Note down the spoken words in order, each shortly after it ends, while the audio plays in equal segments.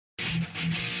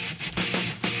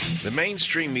The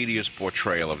mainstream media's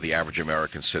portrayal of the average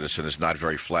American citizen is not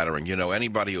very flattering. You know,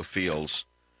 anybody who feels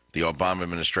the Obama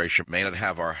administration may not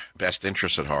have our best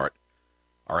interests at heart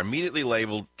are immediately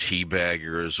labeled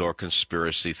teabaggers or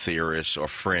conspiracy theorists or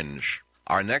fringe.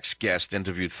 Our next guest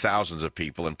interviewed thousands of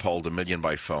people and polled 1 million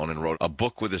by phone and wrote a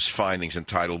book with his findings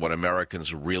entitled What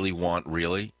Americans Really Want,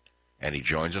 Really. And he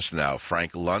joins us now.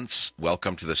 Frank Luntz,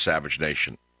 welcome to the Savage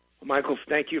Nation. Michael,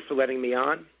 thank you for letting me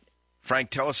on. Frank,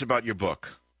 tell us about your book.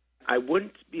 I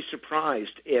wouldn't be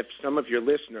surprised if some of your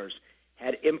listeners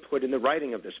had input in the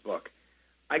writing of this book.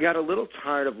 I got a little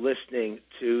tired of listening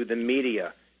to the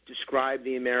media describe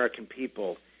the American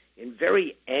people in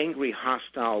very angry,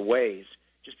 hostile ways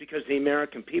just because the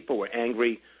American people were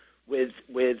angry with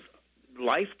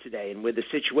life today and with the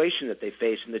situation that they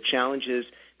face and the challenges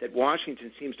that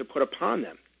Washington seems to put upon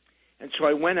them. And so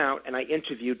I went out and I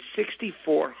interviewed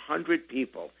 6,400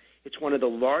 people. It's one of the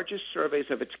largest surveys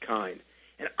of its kind.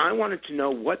 And I wanted to know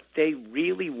what they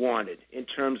really wanted in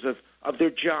terms of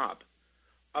their job,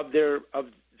 of the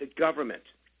government,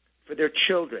 for their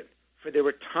children, for their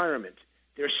retirement,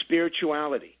 their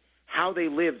spirituality, how they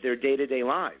live their day-to-day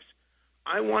lives.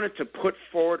 I wanted to put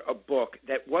forward a book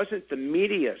that wasn't the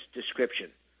media's description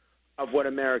of what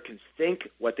Americans think,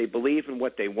 what they believe, and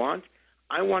what they want.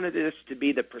 I wanted this to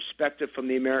be the perspective from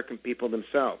the American people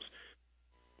themselves.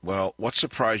 Well, what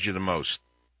surprised you the most?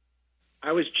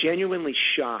 I was genuinely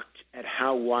shocked at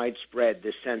how widespread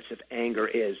this sense of anger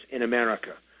is in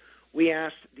America. We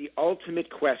asked the ultimate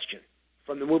question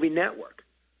from the movie network,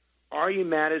 are you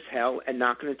mad as hell and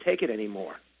not going to take it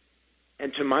anymore?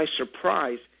 And to my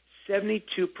surprise,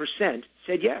 72%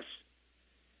 said yes.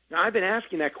 Now, I've been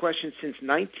asking that question since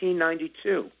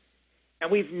 1992,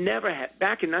 and we've never had,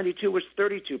 back in 92 it was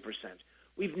 32%.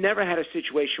 We've never had a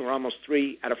situation where almost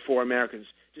 3 out of 4 Americans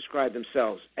describe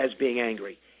themselves as being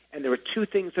angry. And there are 2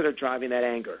 things that are driving that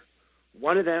anger.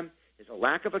 One of them is a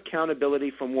lack of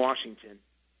accountability from Washington,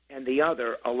 and the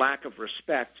other, a lack of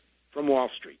respect from Wall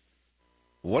Street.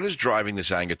 What is driving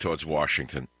this anger towards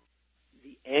Washington?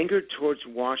 The anger towards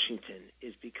Washington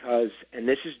is because, and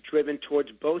this is driven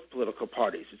towards both political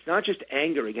parties, it's not just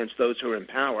anger against those who are in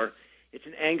power, it's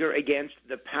an anger against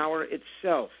the power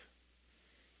itself.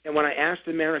 And when I asked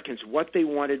Americans what they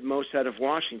wanted most out of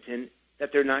Washington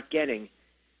that they're not getting,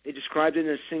 they described it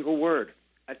in a single word,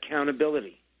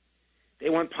 accountability. They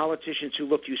want politicians who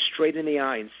look you straight in the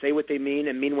eye and say what they mean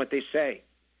and mean what they say.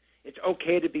 It's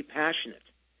okay to be passionate.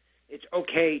 It's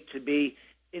okay to be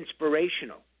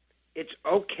inspirational. It's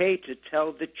okay to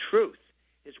tell the truth,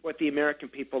 is what the American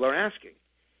people are asking.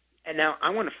 And now I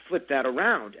want to flip that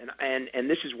around, and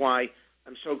this is why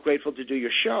I'm so grateful to do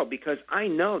your show, because I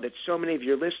know that so many of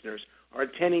your listeners are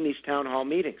attending these town hall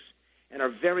meetings and are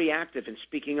very active in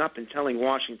speaking up and telling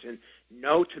Washington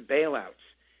no to bailouts,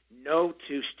 no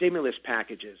to stimulus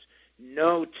packages,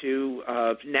 no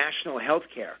to national health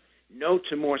care, no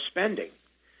to more spending.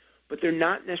 But they're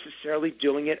not necessarily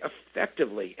doing it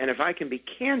effectively. And if I can be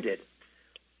candid,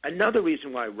 another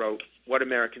reason why I wrote What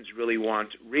Americans Really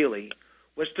Want, Really,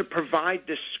 was to provide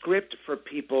the script for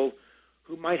people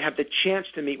who might have the chance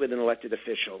to meet with an elected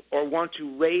official or want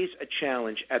to raise a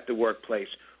challenge at the workplace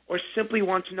or simply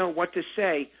want to know what to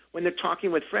say when they're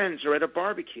talking with friends or at a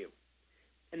barbecue.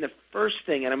 And the first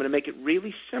thing, and I'm going to make it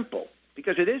really simple,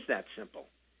 because it is that simple,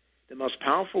 the most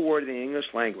powerful word in the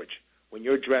English language when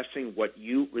you're addressing what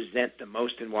you resent the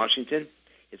most in Washington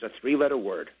is a 3-letter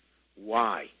word,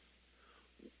 why.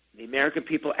 The American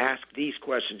people ask these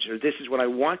questions, or this is what I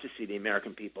want to see the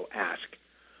American people ask.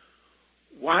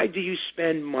 Why do you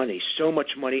spend money, so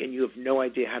much money, and you have no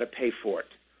idea how to pay for it?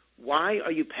 Why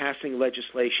are you passing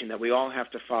legislation that we all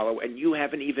have to follow and you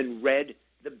haven't even read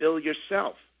the bill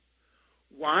yourself?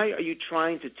 Why are you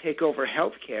trying to take over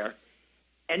health care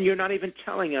and you're not even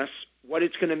telling us what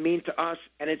it's going to mean to us,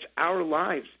 and it's our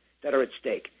lives that are at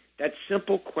stake? That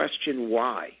simple question,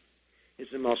 why, is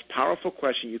the most powerful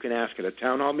question you can ask at a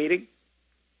town hall meeting,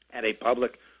 at a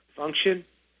public function,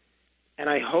 and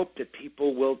I hope that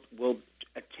people will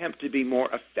attempt to be more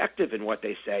effective in what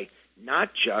they say,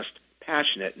 not just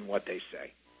passionate in what they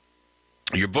say.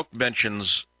 Your book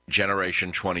mentions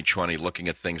Generation 2020 looking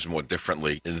at things more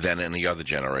differently than any other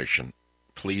generation.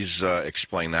 Please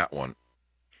explain that one.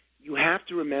 You have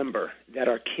to remember that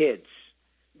our kids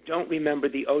don't remember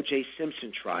the O.J.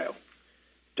 Simpson trial,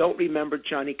 don't remember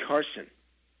Johnny Carson,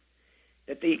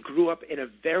 that they grew up in a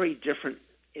very different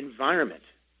environment,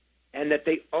 and that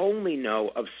they only know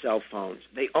of cell phones,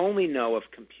 they only know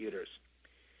of computers,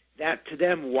 that to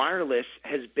them wireless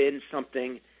has been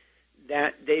something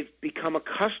that they've become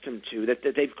accustomed to, that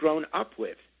they've grown up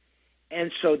with.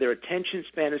 And so their attention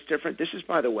span is different. This is,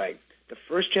 by the way, the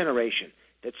first generation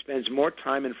that spends more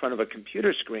time in front of a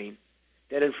computer screen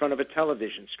than in front of a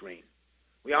television screen.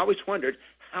 We always wondered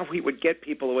how we would get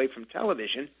people away from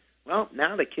television. Well,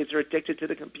 now the kids are addicted to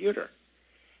the computer.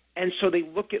 And so they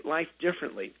look at life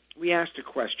differently. We asked a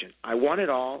question, I want it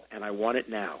all and I want it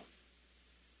now.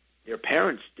 Their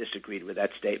parents disagreed with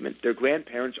that statement. Their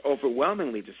grandparents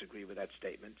overwhelmingly disagreed with that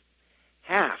statement.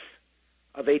 Half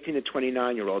of 18 to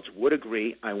 29-year-olds would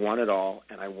agree, I want it all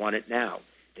and I want it now.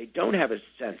 They don't have a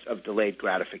sense of delayed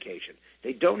gratification.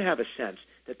 They don't have a sense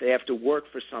that they have to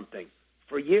work for something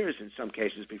for years in some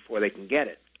cases before they can get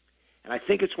it. And I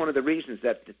think it's one of the reasons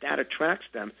that attracts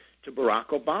them to Barack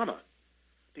Obama,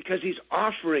 because he's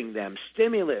offering them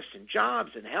stimulus and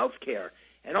jobs and health care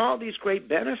and all these great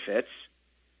benefits,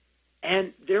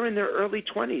 and they're in their early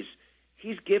 20s.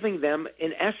 He's giving them,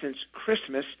 in essence,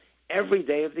 Christmas every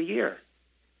day of the year.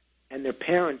 And their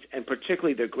parents, and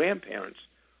particularly their grandparents,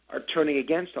 are turning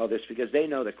against all this because they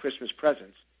know that Christmas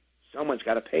presents, someone's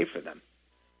got to pay for them.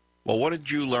 Well, what did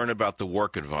you learn about the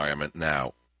work environment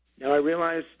now? Now, I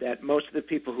realize that most of the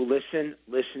people who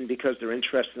listen because they're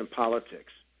interested in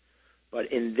politics.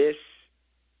 But in this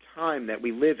time that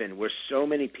we live in, where so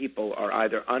many people are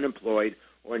either unemployed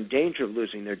or in danger of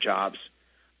losing their jobs,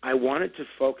 I wanted to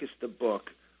focus the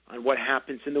book on what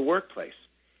happens in the workplace.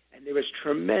 And there is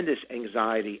tremendous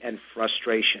anxiety and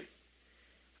frustration.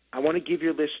 I want to give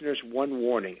your listeners one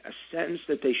warning, a sentence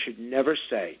that they should never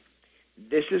say.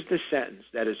 This is the sentence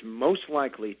that is most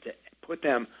likely to put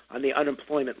them on the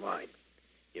unemployment line.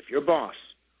 If your boss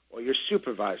or your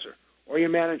supervisor or your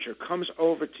manager comes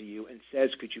over to you and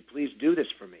says, could you please do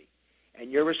this for me?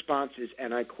 And your response is,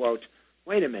 and I quote,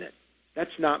 wait a minute,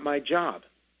 that's not my job,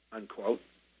 unquote.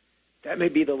 That may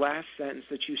be the last sentence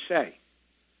that you say.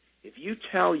 If you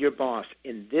tell your boss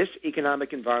in this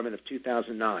economic environment of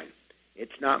 2009,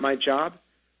 it's not my job,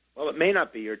 well, it may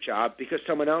not be your job because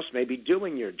someone else may be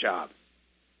doing your job.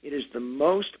 It is the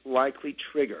most likely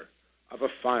trigger of a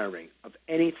firing of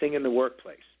anything in the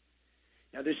workplace.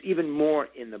 Now, there's even more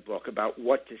in the book about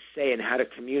what to say and how to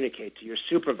communicate to your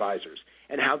supervisors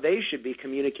and how they should be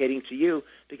communicating to you,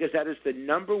 because that is the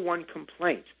number one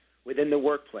complaint within the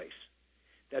workplace,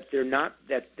 that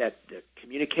the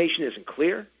communication isn't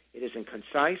clear, it isn't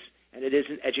concise, and it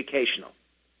isn't educational.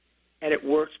 And it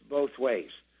works both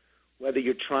ways, whether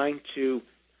you're trying to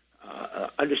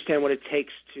understand what it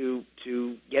takes to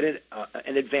get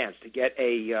an advance, to get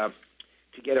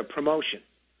a promotion,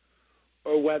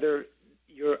 or whether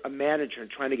you're a manager and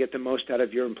trying to get the most out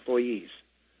of your employees.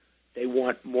 They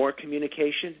want more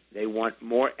communication. They want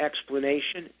more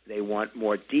explanation. They want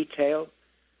more detail.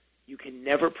 You can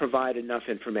never provide enough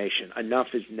information.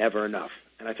 Enough is never enough.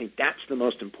 And I think that's the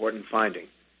most important finding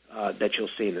that you'll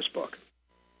see in this book.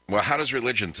 Well, how does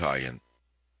religion tie in?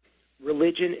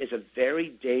 Religion is a very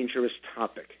dangerous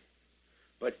topic,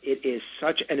 but it is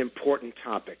such an important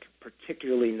topic,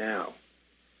 particularly now.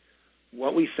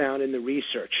 What we found in the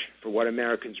research for what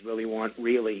Americans really want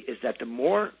is that the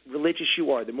more religious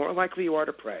you are, the more likely you are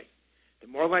to pray, the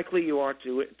more likely you are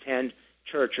to attend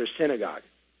church or synagogue,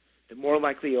 the more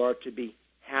likely you are to be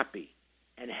happy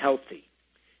and healthy,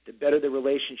 the better the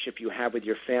relationship you have with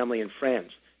your family and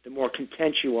friends, the more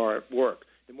content you are at work,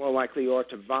 the more likely you are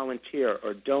to volunteer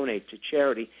or donate to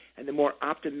charity, and the more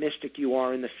optimistic you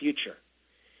are in the future.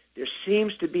 There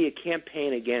seems to be a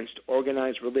campaign against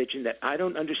organized religion that I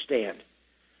don't understand,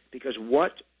 because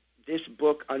what this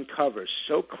book uncovers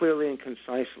so clearly and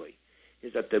concisely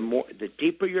is that the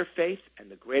deeper your faith and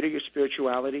the greater your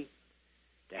spirituality,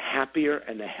 the happier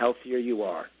and the healthier you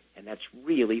are, and that's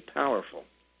really powerful.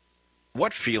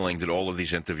 What feeling did all of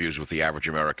these interviews with the average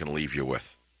American leave you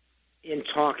with? In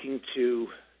talking to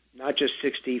not just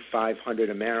 6,500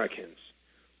 Americans,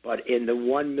 but in the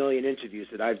 1 million interviews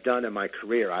that I've done in my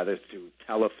career, either through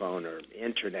telephone or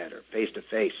internet or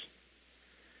face-to-face,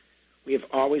 we have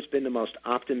always been the most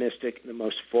optimistic, the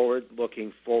most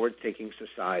forward-looking, forward-thinking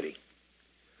society.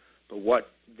 But what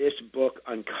this book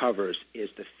uncovers is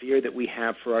the fear that we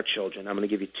have for our children. I'm going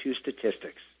to give you two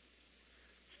statistics.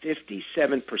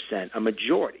 57%, a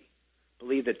majority,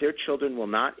 believe that their children will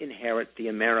not inherit the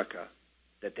America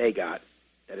that they got,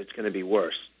 that it's going to be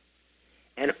worse.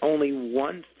 And only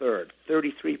one-third,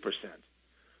 33%,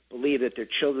 believe that their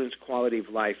children's quality of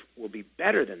life will be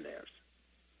better than theirs.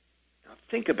 Now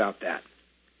think about that.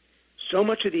 So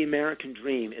much of the American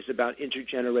dream is about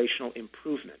intergenerational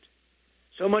improvement.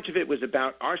 So much of it was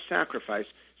about our sacrifice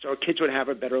so our kids would have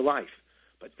a better life.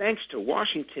 But thanks to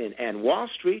Washington and Wall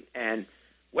Street and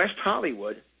West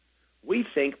Hollywood, we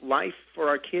think life for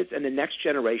our kids and the next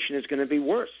generation is going to be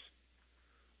worse.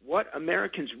 What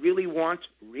Americans really want,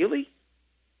 really,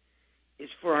 is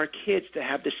for our kids to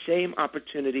have the same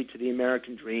opportunity to the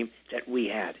American dream that we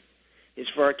had. It's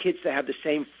for our kids to have the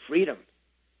same freedom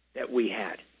that we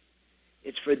had.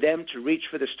 It's for them to reach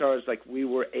for the stars like we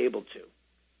were able to.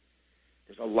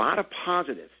 There's a lot of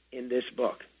positive in this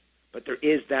book, but there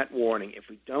is that warning. If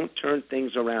we don't turn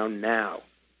things around now,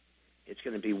 it's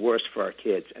going to be worse for our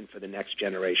kids and for the next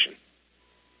generation.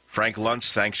 Frank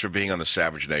Luntz, thanks for being on the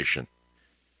Savage Nation.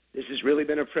 This has really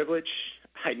been a privilege.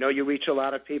 I know you reach a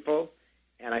lot of people,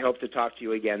 and I hope to talk to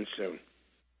you again soon.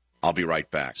 I'll be right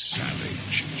back.